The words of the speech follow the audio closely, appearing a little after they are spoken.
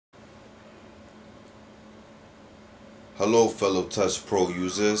Hello fellow Touch Pro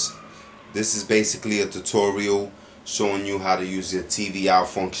users. This is basically a tutorial showing you how to use your TV out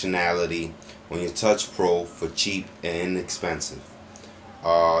functionality on your Touch Pro for cheap and inexpensive.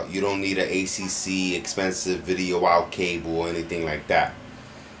 You don't need an ACC expensive video out cable or anything like that.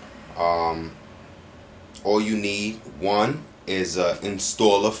 All you need, one, is an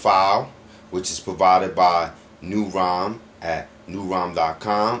installer file, which is provided by NewROM at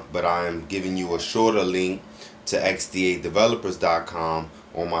newrom.com, but I am giving you a shorter link to xdadevelopers.com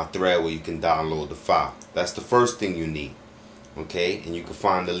on my thread where you can download the file. That's the first thing you need, okay? And you can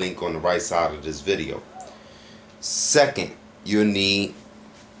find the link on the right side of this video. Second, you need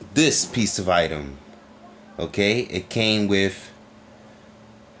this piece of item, okay? It came with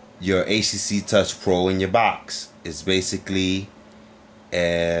your ACC Touch Pro in your box. It's basically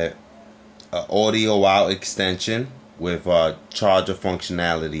a audio out extension with charger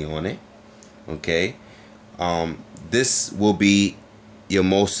functionality on it, okay? This will be your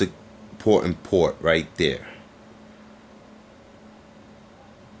most important port right there.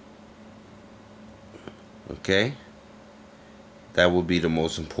 Okay? That will be the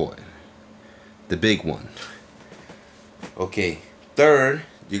most important. The big one. Okay. Third,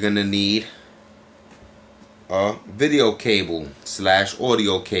 you're gonna need a video cable /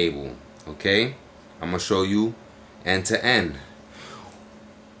 audio cable. Okay? I'm gonna show you end to end.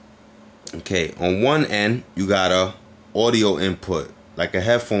 Okay, on one end you got a audio input like a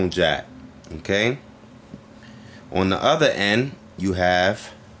headphone jack, okay? On the other end you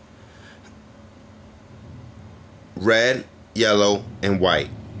have red, yellow, and white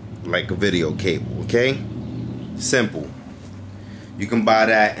like a video cable, okay? Simple. You can buy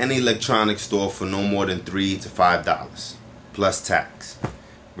that at any electronics store for no more than $3 to $5 plus tax.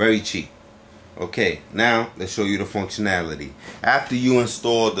 Very cheap. Okay, now let's show you the functionality. After you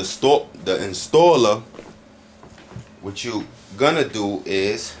install the installer, what you're gonna do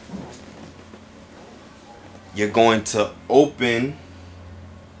is you're going to open,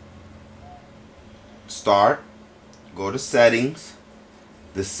 start, go to settings,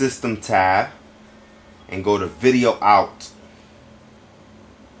 the system tab, and go to video out.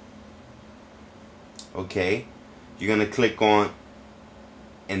 Okay, you're gonna click on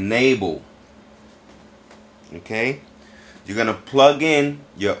enable. Okay, you're gonna plug in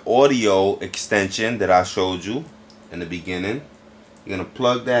your audio extension that I showed you in the beginning. You're gonna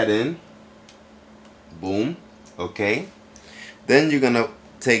plug that in. Boom. Okay, then you're gonna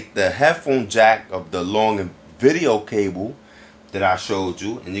take the headphone jack of the long video cable that I showed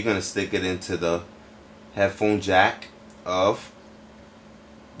you, and you're gonna stick it into the headphone jack of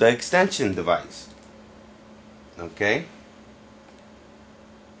the extension device. Okay,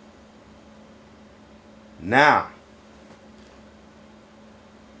 now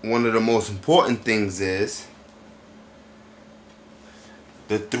one of the most important things is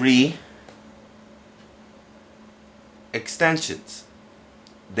the 3 extensions.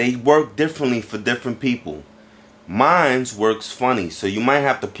 They work differently for different people. Mine's works funny, so you might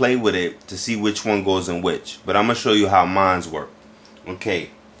have to play with it to see which one goes in which, but I'm gonna show you how mine's work.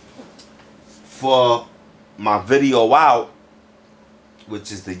 Okay, for my video out,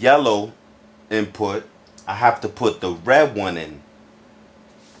 which is the yellow input, I have to put the red one in.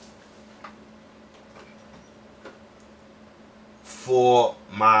 For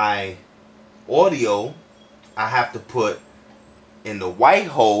my audio, I have to put in the white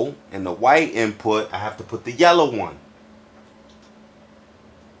hole, in the white input, I have to put the yellow one.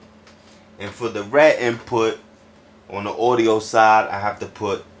 And for the red input on the audio side, I have to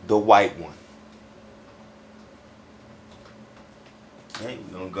put the white one. Okay,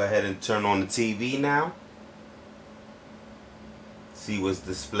 we're gonna go ahead and turn on the TV now. See what's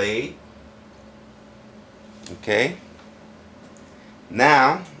displayed. Okay.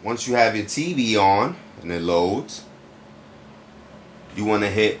 Now, once you have your TV on and it loads, you want to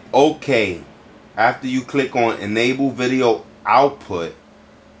hit OK. After you click on Enable Video Output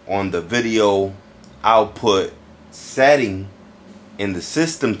on the video output setting in the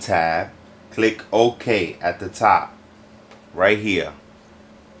System tab, click OK at the top, right here.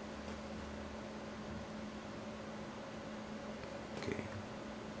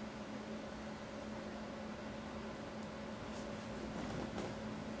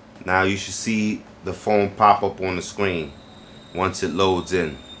 Now you should see the phone pop up on the screen once it loads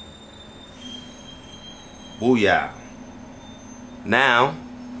in. Booyah. Now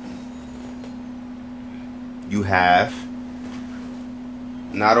you have,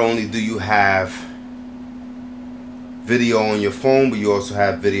 not only do you have video on your phone, but you also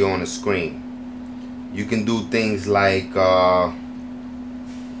have video on the screen. You can do things like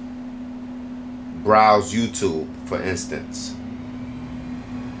browse YouTube, for instance.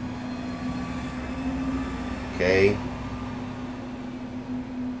 Okay.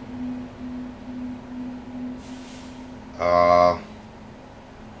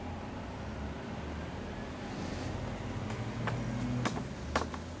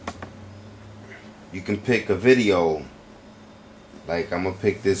 You can pick a video. Like, I'm gonna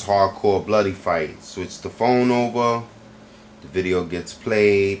pick this hardcore bloody fight. Switch the phone over. The video gets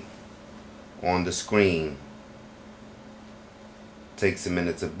played on the screen. Takes a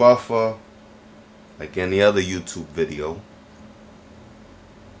minute to buffer, like any other YouTube video.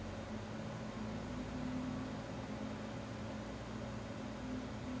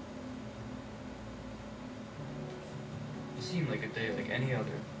 It seemed like a day like any other.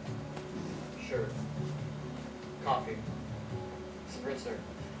 Sure. Coffee. Spritzer.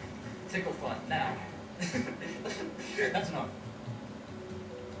 Tickle fun. Now. That's enough.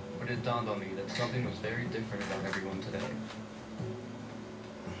 But it dawned on me that something was very different about everyone today.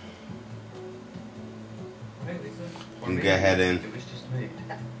 Hey, Lisa. You can go ahead and It was just me. What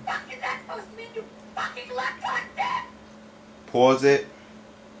the fuck is that supposed to mean, you fucking left on that? pause it.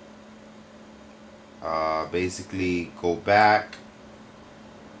 Basically go back.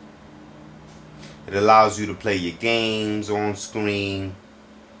 It allows you to play your games on screen,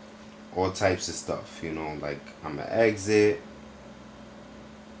 all types of stuff, you know. Like, I'm gonna exit.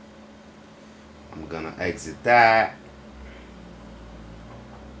 I'm gonna exit that.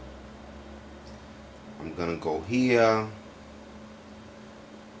 I'm gonna go here,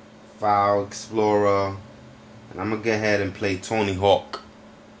 File Explorer, and I'm gonna go ahead and play Tony Hawk.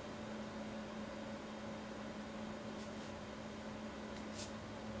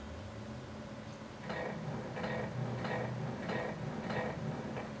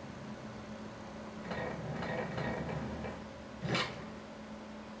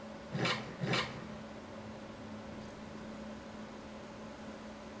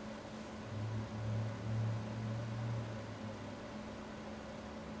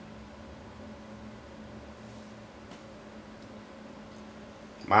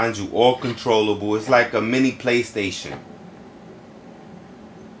 Mind you, all controllable. It's like a mini PlayStation.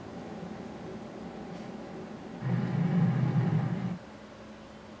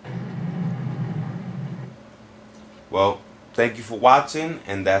 Well, thank you for watching,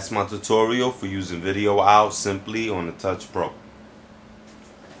 and that's my tutorial for using Video Out simply on the Touch Pro.